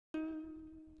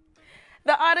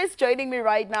The artist joining me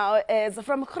right now is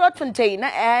from Grootfontein,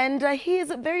 and he's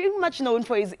very much known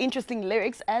for his interesting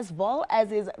lyrics as well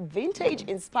as his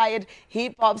vintage-inspired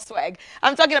hip-hop swag.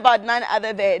 I'm talking about none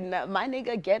other than my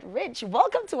nigga Get Rich.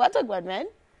 Welcome to WhataGwan, man.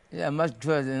 Yeah, much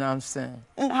good, you know what I'm saying?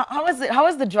 How was it? How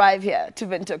was the drive here to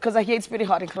Vinto? Because I hear it's pretty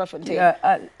hot in Grootfontein.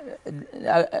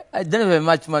 Yeah, I don't have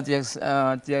much more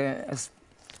to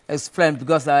explain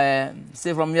because I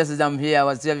see from yesterday I'm here. I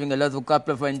was having a lot of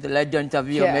couple for radio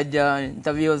interview, media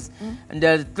interviews, and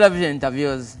the television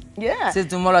interviews. Yeah. See,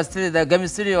 tomorrow still the game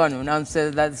studio on, you know what I'm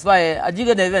saying? That's why I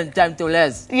didn't even time to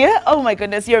rest. Yeah, oh my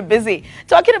goodness, you're busy.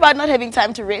 Talking about not having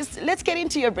time to rest, let's get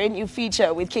into your brand new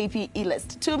feature with KP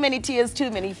E-List. Too Many Tears,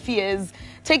 Too Many Fears.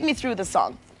 Take me through the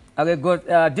song. Okay, good.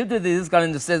 Due to this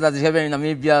kind of state that is happening in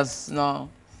Namibia, you know,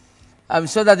 I'm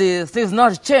sure that the things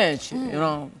not change, you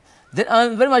know.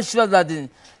 I'm very much sure that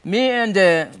me and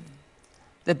the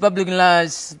public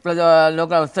lands,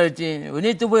 local authority, we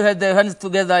need to put their hands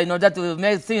together in order to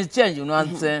make things change, you know what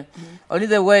I'm saying? Only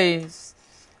the way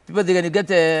people they can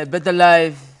get a better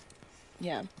life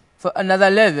for another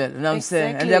level, you know what I'm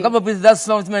saying? And they come up with that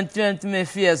song, Too Many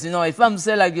Fears, you know. If I'm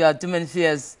saying like you have too many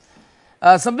fears,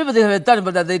 some people they have a talent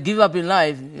but that they give up in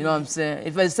life, you know what I'm saying?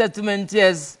 If I say too many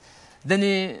tears,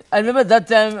 then I remember that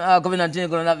time COVID-19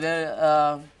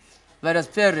 coronavirus virus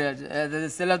period.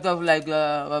 There's a lot of like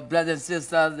brothers and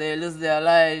sisters, they lose their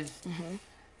life,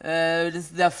 lose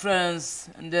their friends,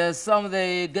 and some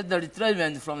they get the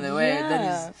retirement from the way.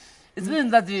 Then it's means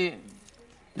that the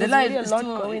life really is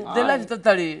the life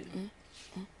totally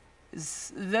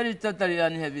is very totally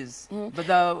unhappy.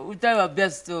 But we try our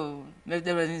best to make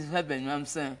everything happen, you know what I'm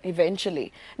saying?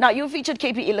 Eventually. Now, you featured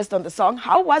KP E-List on the song.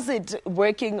 How was it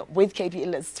working with KP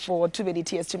E-List for Too Many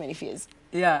Tears, Too Many Fears?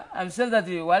 Yeah, I'm sure that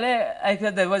while I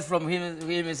heard the voice from him,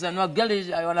 he said, no,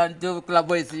 girlish, I want to do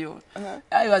collaborate with you.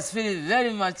 I was feeling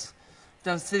very much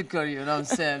secure, you know what I'm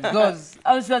saying? Because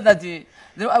I'm sure that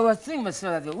I was thinking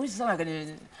myself that which song I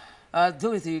can do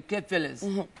with you,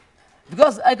 KP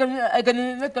because I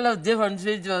can make a lot of different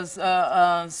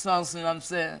videos, songs, you know what I'm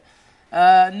saying?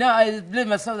 Now I believe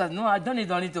myself that no, I don't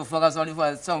need to focus only for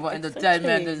a song for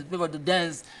entertainment, people to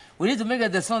dance. We need to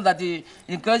make the song that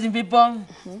encouraging people,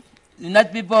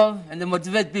 unite people, and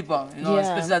motivate people. You know,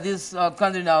 especially this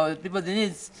country now, people they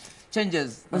need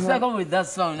changes. That's why I come with that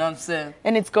song, you know what I'm saying?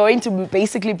 And it's going to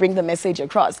basically bring the message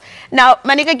across. Now,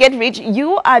 Manika Get Rich,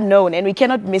 you are known, and we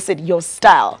cannot miss it, your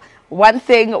style. One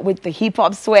thing with the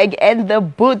hip-hop swag and the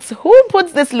boots. Who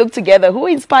puts this look together? Who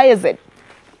inspires it?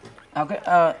 Okay,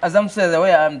 as I'm saying, the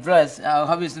way I'm dressed, I'll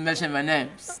have to mention my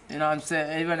names. You know what I'm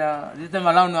saying? Even this time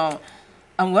around now,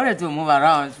 I'm worried to move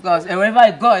around because wherever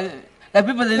I go, like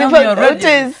people, they know me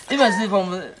already. Even see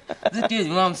from the kids, you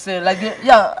know what I'm saying? Like,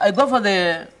 yeah, I go for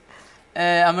the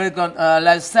American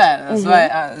lifestyle. That's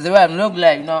why the way I look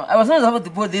like, you know. I was not able to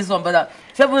put this one, but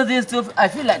if I put this too, I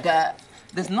feel like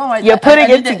there's no idea. You're putting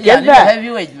it together. Yeah, I need a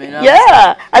heavyweight, you know?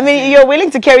 Yeah, I mean, you're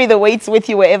willing to carry the weights with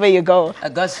you wherever you go. I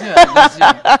got you, I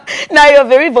got you. Now, you're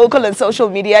very vocal on social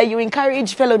media. You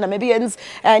encourage fellow Namibians,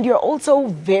 and you're also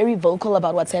very vocal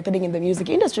about what's happening in the music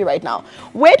industry right now.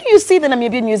 Where do you see the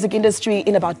Namibian music industry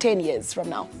in about 10 years from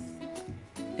now?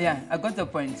 Yeah, I got the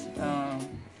point.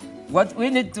 What we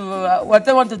need to, what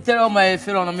I want to tell all my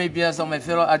fellow Namibians or my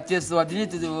fellow artists, what we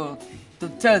need to do to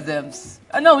tell them.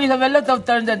 I know we have a lot of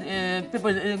talented people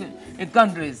in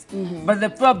countries, but the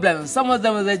problem, some of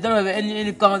them they don't have any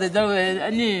income, they don't have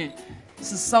any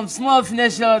some small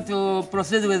financial to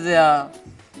proceed with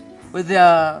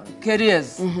their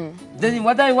careers. Then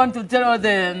what I want to tell all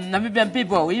the Namibian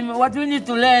people, what we need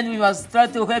to learn, we must try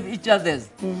to help each other.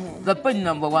 The point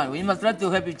number one, we must try to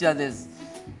help each other.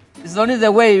 It's only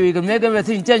the way we can make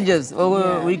everything changes,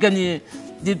 or we can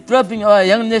developing our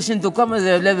young nation to come at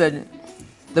the level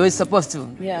the way it's supposed to.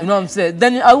 You know what I'm saying?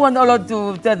 Then I want all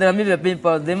to tell the Namibian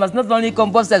people, they must not only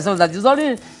compose their songs, that it's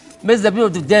only makes the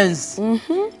people to dance. You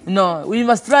know, we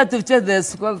must try to change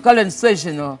the current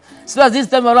situation. You know. So this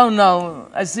time around now,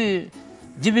 I see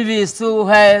GBV is too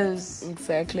high.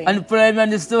 Exactly.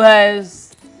 Unemployment is too high.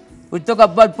 We talk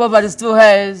about poverty is too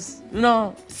high. You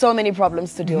know. So many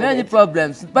problems to deal with. Many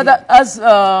problems. But as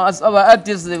our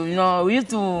artists, you know, we used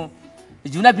to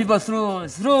unite people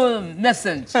through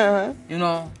message, you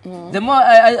know. The more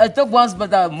I talk once,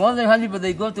 but more than 100 people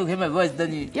they go to hear my voice.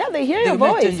 Then they hear your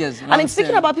voice. Changes, you know I mean,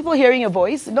 speaking about people hearing your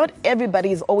voice, not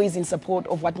everybody is always in support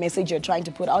of what message you're trying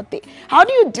to put out there. How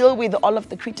do you deal with all of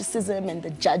the criticism and the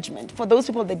judgment for those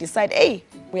people that decide, hey,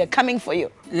 we are coming for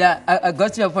you? Yeah, I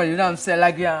got your point. You know what I'm saying?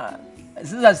 Like,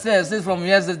 since I said from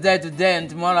yesterday to today and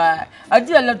tomorrow, I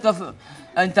do a lot of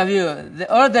interview.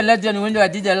 All the legend window, I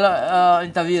did a lot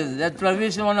interviews. That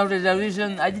television, one of the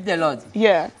television, I did a lot.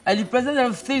 Yeah. I did president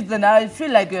of things, and I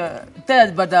feel like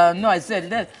tired, but no, I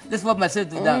said that's what myself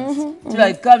to dance. So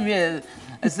I come here,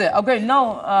 I say, okay,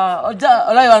 now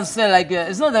all I want to say, like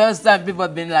it's not the first time people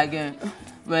have been like.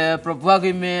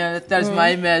 Provoking me, tells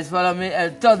my emails, follow me,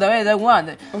 and tell the way they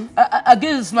want. I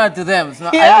give a smile to them. So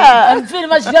I'm very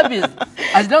much happy.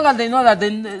 As long as they know that they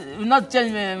will not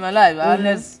change my life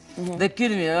unless they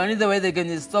kill me. Only the way they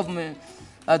can stop me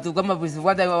to come up with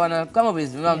what I want to come up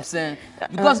with. You know what I'm saying?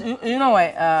 Because you know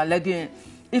why? Like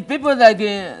if people like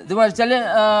they were telling,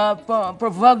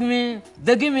 provoke me,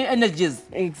 they give me energies.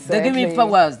 Exactly. They give me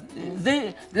powers.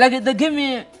 They give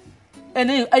me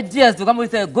any ideas to come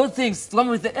with good things, to come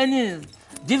with any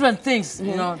different things,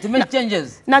 you know, to make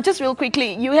changes. Now, just real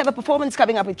quickly, you have a performance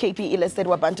coming up with KP Illustrated,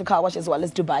 Wabantu Car Wash, as well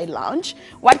as Dubai Lounge.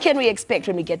 What can we expect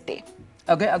when we get there?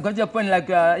 Okay, I got your point. Like,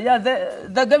 yeah,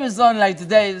 the game is on. Like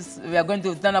today, we are going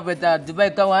to turn up at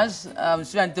Dubai Car Wash. I'm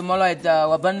sure tomorrow at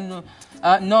Wabantu.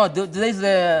 No, today is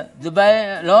the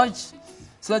Dubai Lodge.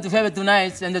 So to have it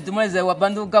tonight, and tomorrow is the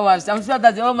Wabantu Car Wash. I'm sure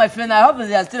that all my friends, I hope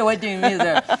they are still waiting for me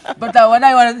there. But when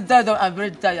I want to tell them, I'm very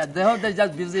tired. The whole day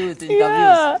just busy with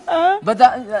interviews. But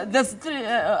there's still,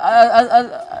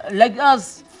 like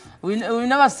us, we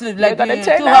never sleep. Like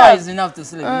 2 hours is enough to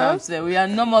sleep. You know what I'm saying? We are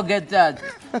no more get tired.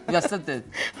 We are started.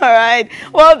 All right.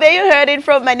 Well, there you heard it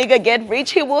from my nigga Get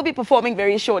Rich. He will be performing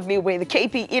very shortly with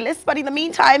KP Illis. But in the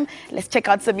meantime, let's check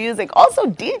out some music. Also,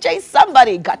 DJ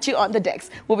Somebody got you on the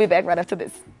decks. We'll be back right after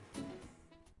this.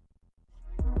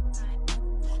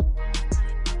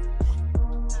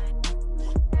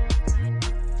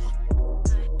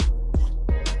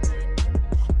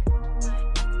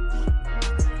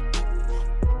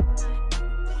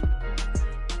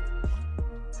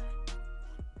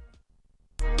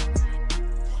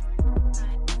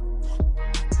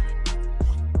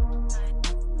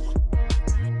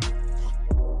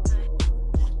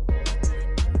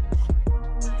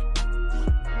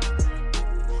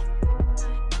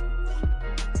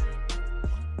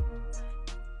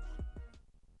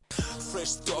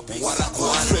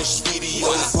 WhataGwan, fresh video.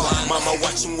 Mama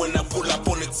watching when I pull up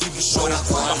on the TV show.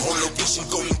 My whole location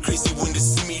going crazy when they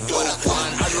see me though.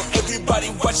 I know everybody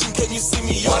watching, can you see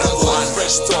me? WhataGwan,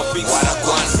 fresh topics.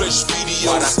 WhataGwan, fresh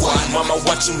videos. Mama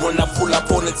watching when I pull up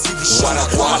on the TV show.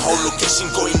 My whole location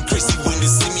going crazy when they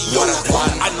see me.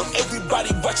 I know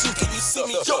everybody watching, can you see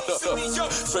me?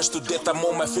 Fresh to death, I'm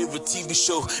on my favorite TV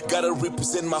show. Gotta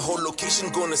represent my whole location,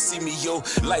 gonna see me, yo.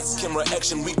 Lights, camera,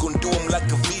 action, we gon' do them like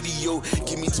a video.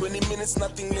 Give me 20 minutes,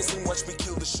 nothing less, and watch me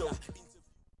kill the show.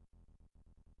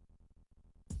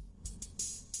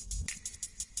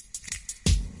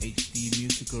 HD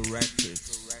Musical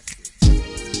Records.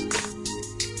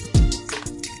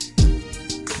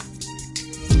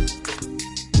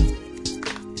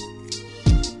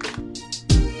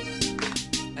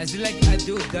 I feel like I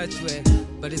do that way,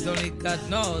 but it's only God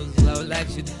knows how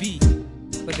life should be.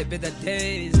 For the better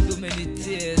days, too many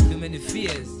tears, too many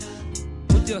fears.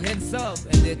 Put your hands up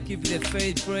and then keep the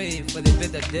faith, pray for the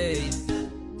better days.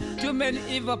 Too many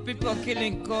evil people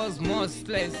killing cause more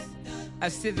stress. I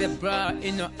see the blood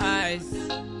in your eyes.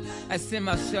 I see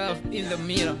myself in the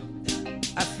mirror.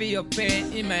 I feel your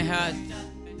pain in my heart.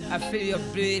 I feel your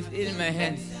breath in my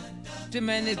hands. Too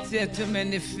many tears, too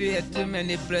many fear, too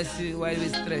many blessings while we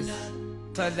stress.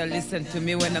 Father, listen to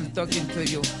me when I'm talking to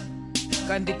you.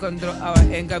 Can't control our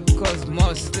anger because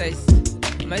more stress.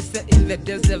 Myself in the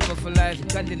desert of life,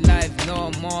 can't life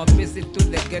no more. Visit to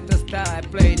the ghetto star, I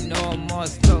play no more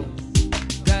slow.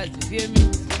 God, hear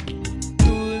me?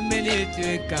 Too many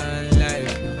to can't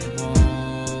life no more.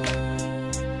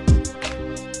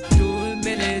 Too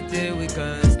many till we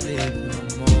can't sleep no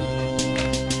more.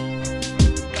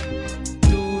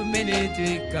 Too many till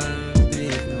we can't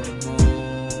breathe no more.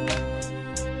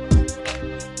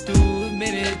 Too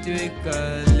many till we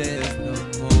can't live no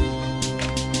more.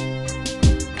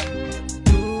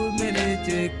 Too many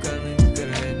till we can't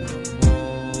cry no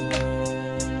more.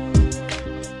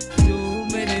 Too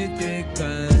many till we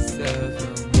can't serve no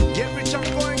more. Get rich, I'm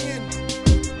going in.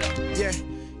 Yeah,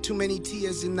 too many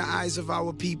tears in the eyes of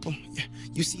our people. Yeah,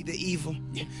 you see the evil.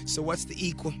 Yeah, so what's the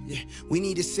equal? Yeah, we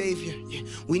need a savior. Yeah,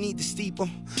 we need the steeple.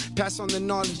 Pass on the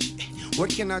knowledge. What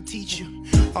can I teach you?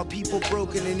 Our people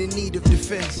broken and in need of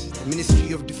defense. The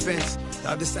Ministry of Defense, the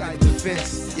other side of the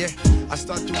fence. Yeah, I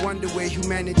start to wonder where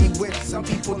humanity went. Some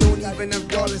people don't even have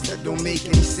dollars, that don't make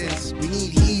any sense. We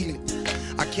need healing.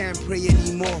 I can't pray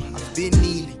anymore, I've been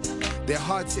kneeling. Their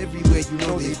hearts everywhere, you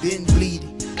know they've been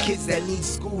bleeding. Kids that need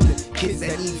schooling, kids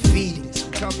that need feeding.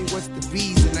 So tell me what's the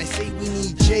reason. I say we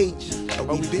need change, but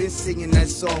we been singing that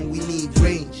song, we need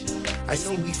range. I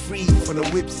say we free from the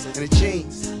whips and the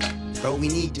chains, but we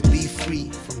need to be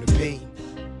free from the pain.